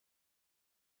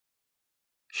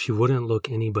She wouldn't look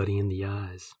anybody in the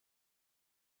eyes.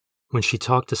 When she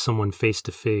talked to someone face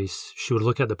to face, she would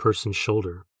look at the person's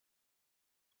shoulder.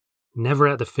 Never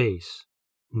at the face,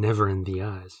 never in the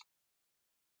eyes.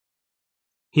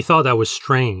 He thought that was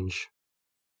strange.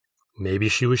 Maybe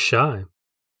she was shy.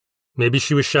 Maybe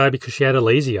she was shy because she had a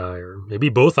lazy eye, or maybe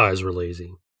both eyes were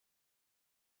lazy.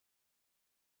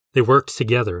 They worked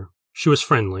together. She was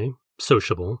friendly,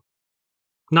 sociable.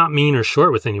 Not mean or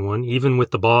short with anyone, even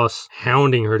with the boss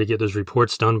hounding her to get those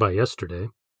reports done by yesterday.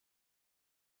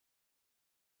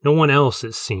 No one else,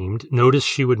 it seemed, noticed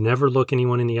she would never look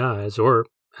anyone in the eyes, or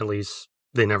at least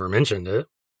they never mentioned it.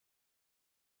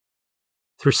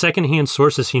 Through secondhand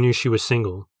sources, he knew she was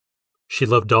single. She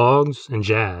loved dogs and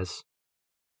jazz.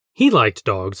 He liked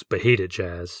dogs but hated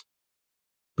jazz.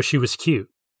 But she was cute.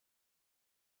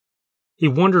 He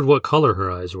wondered what color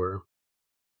her eyes were.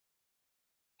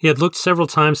 He had looked several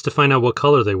times to find out what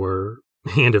color they were,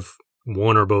 and if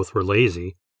one or both were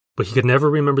lazy, but he could never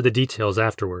remember the details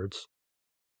afterwards.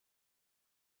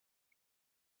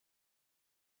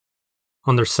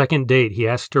 On their second date, he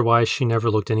asked her why she never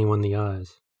looked anyone in the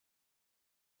eyes.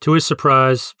 To his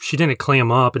surprise, she didn't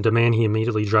clam up and demand he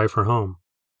immediately drive her home.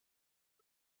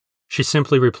 She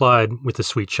simply replied with a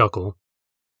sweet chuckle,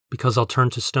 "Because I'll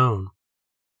turn to stone."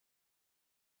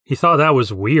 He thought that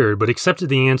was weird, but accepted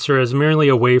the answer as merely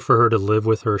a way for her to live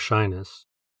with her shyness.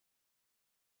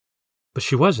 But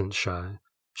she wasn't shy.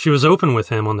 She was open with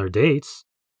him on their dates.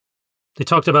 They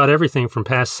talked about everything from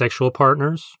past sexual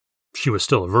partners — she was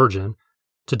still a virgin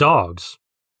 — to dogs.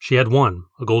 She had one,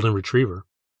 a golden retriever.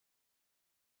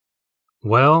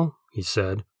 "Well," he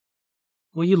said,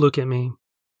 "will you look at me?"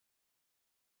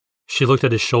 She looked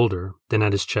at his shoulder, then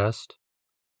at his chest,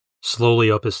 slowly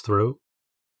up his throat.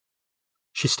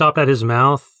 She stopped at his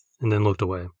mouth and then looked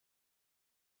away.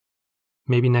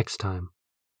 "Maybe next time."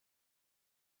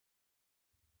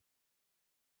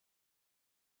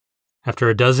 After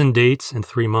a dozen dates and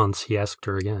 3 months, he asked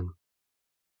her again.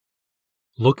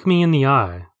 "Look me in the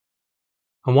eye.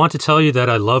 I want to tell you that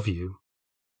I love you.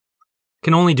 I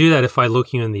can only do that if I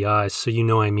look you in the eyes so you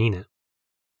know I mean it."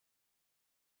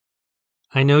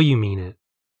 "I know you mean it."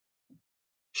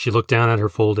 She looked down at her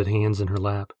folded hands in her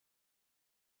lap.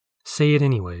 "Say it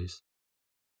anyways."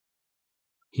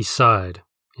 He sighed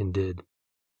and did.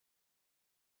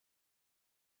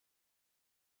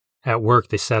 At work,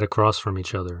 they sat across from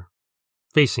each other,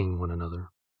 facing one another.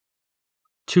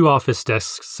 2 office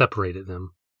desks separated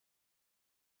them.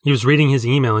 He was reading his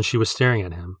email and she was staring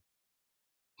at him.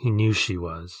 He knew she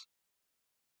was.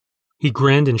 He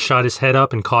grinned and shot his head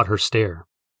up and caught her stare.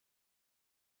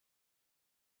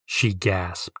 She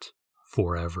gasped,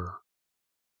 "Forever."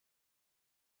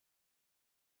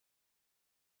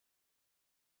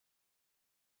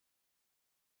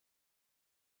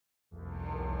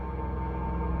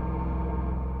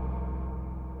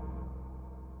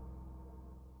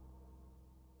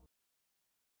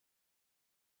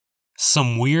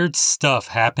 Some weird stuff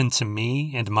happened to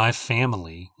me and my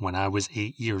family when I was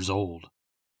 8 years old.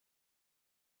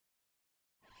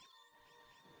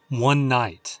 One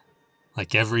night,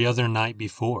 like every other night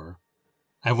before,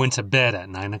 I went to bed at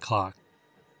 9 o'clock.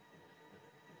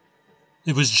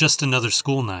 It was just another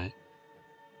school night.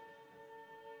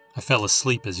 I fell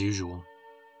asleep as usual.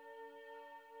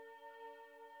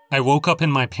 I woke up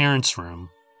in my parents' room.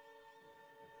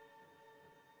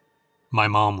 My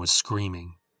mom was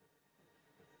screaming.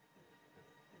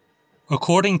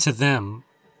 According to them,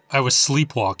 I was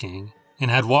sleepwalking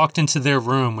and had walked into their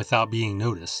room without being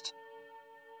noticed.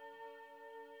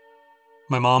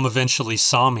 My mom eventually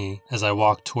saw me as I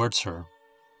walked towards her.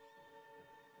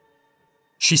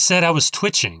 She said I was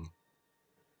twitching,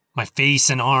 my face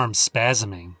and arms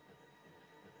spasming.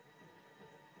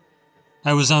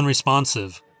 I was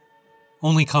unresponsive,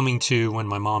 only coming to when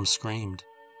my mom screamed.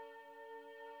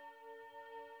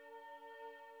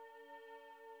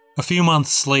 A few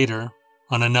months later,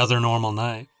 on another normal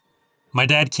night, my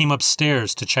dad came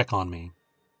upstairs to check on me.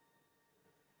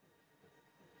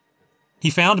 He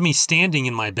found me standing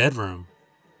in my bedroom,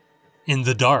 in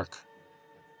the dark,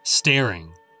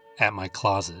 staring at my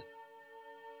closet.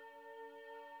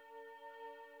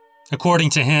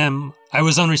 According to him, I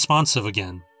was unresponsive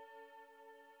again.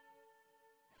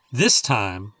 This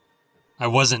time, I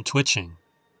wasn't twitching.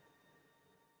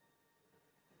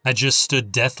 I just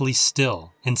stood deathly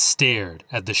still and stared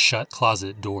at the shut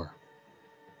closet door.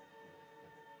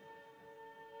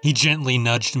 He gently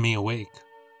nudged me awake.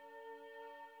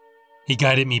 He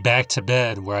guided me back to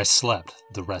bed where I slept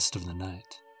the rest of the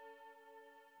night.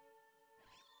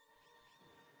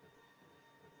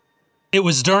 It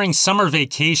was during summer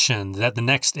vacation that the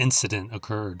next incident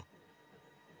occurred.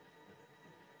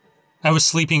 I was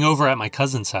sleeping over at my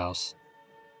cousin's house.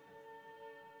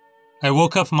 I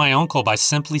woke up my uncle by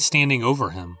simply standing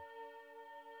over him.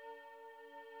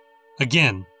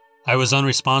 Again, I was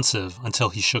unresponsive until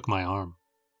he shook my arm.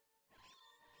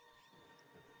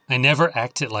 I never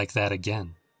acted like that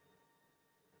again.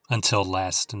 Until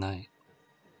last night.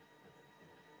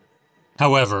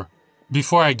 However,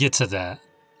 before I get to that,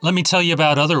 let me tell you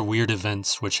about other weird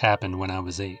events which happened when I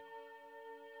was 8.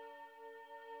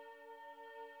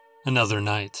 Another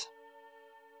night.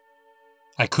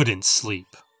 I couldn't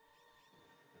sleep.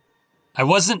 I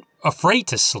wasn't afraid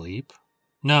to sleep.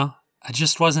 No, I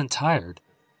just wasn't tired.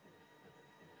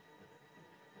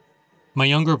 My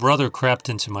younger brother crept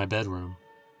into my bedroom.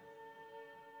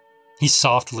 He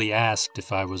softly asked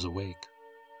if I was awake.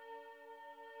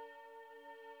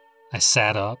 I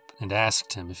sat up and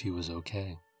asked him if he was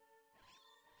okay.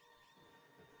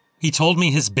 He told me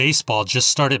his baseball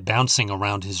just started bouncing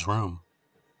around his room.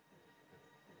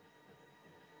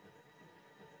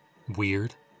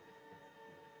 Weird.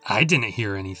 I didn't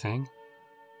hear anything.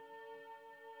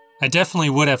 I definitely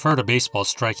would have heard a baseball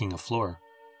striking a floor,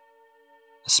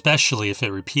 especially if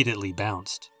it repeatedly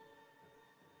bounced.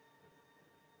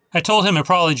 I told him it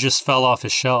probably just fell off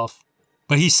his shelf,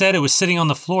 but he said it was sitting on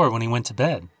the floor when he went to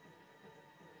bed.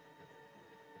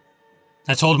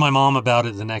 I told my mom about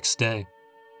it the next day.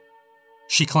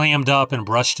 She clammed up and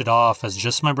brushed it off as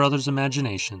just my brother's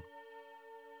imagination.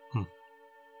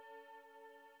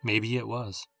 Maybe it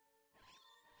was.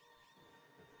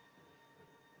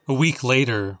 A week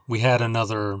later, we had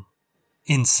another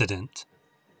incident.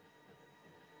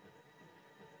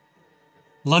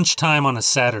 Lunchtime on a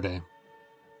Saturday.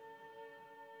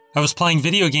 I was playing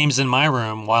video games in my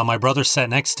room while my brother sat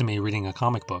next to me reading a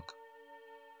comic book.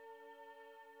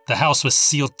 The house was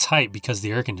sealed tight because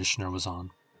the air conditioner was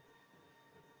on.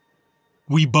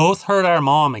 We both heard our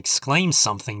mom exclaim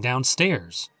something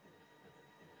downstairs.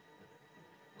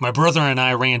 My brother and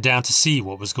I ran down to see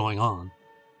what was going on.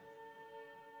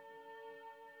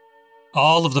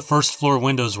 All of the first floor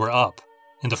windows were up,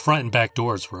 and the front and back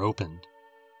doors were opened.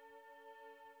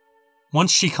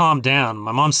 Once she calmed down,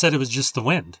 my mom said it was just the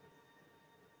wind.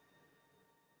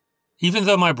 Even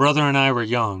though my brother and I were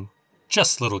young,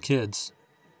 just little kids,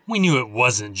 we knew it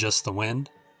wasn't just the wind.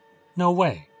 No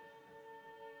way.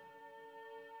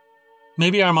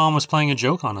 Maybe our mom was playing a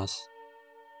joke on us.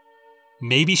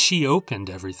 Maybe she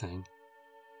opened everything.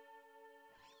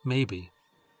 Maybe.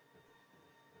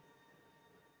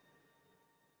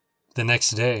 The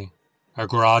next day, our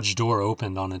garage door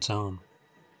opened on its own.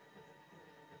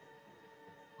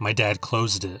 My dad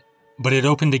closed it, but it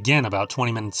opened again about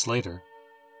 20 minutes later.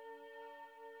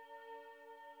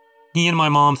 He and my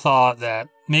mom thought that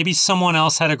maybe someone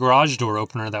else had a garage door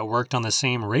opener that worked on the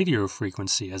same radio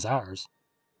frequency as ours.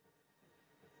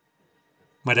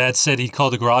 My dad said he'd call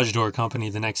the garage door company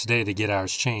the next day to get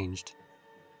ours changed.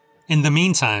 In the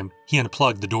meantime, he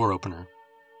unplugged the door opener.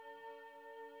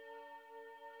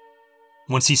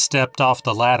 Once he stepped off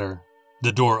the ladder,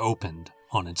 the door opened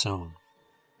on its own.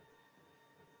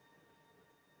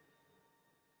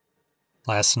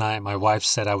 Last night, my wife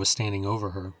said I was standing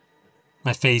over her,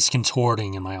 my face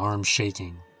contorting and my arms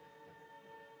shaking.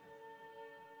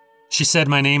 She said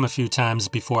my name a few times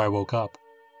before I woke up.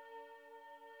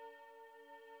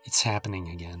 It's happening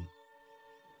again.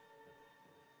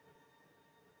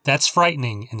 That's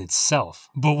frightening in itself,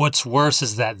 but what's worse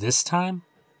is that this time,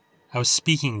 I was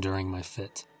speaking during my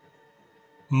fit,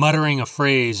 muttering a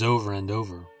phrase over and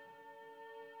over.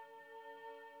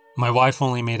 My wife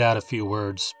only made out a few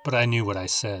words, but I knew what I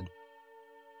said.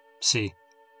 See,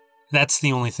 that's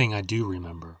the only thing I do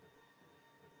remember.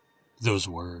 Those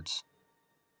words.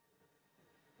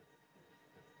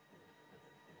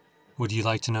 Would you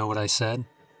like to know what I said?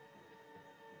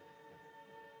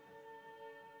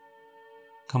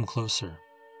 Come closer.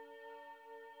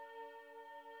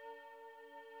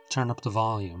 Turn up the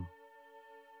volume.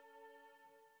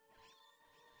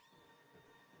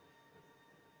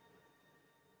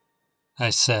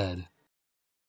 I said,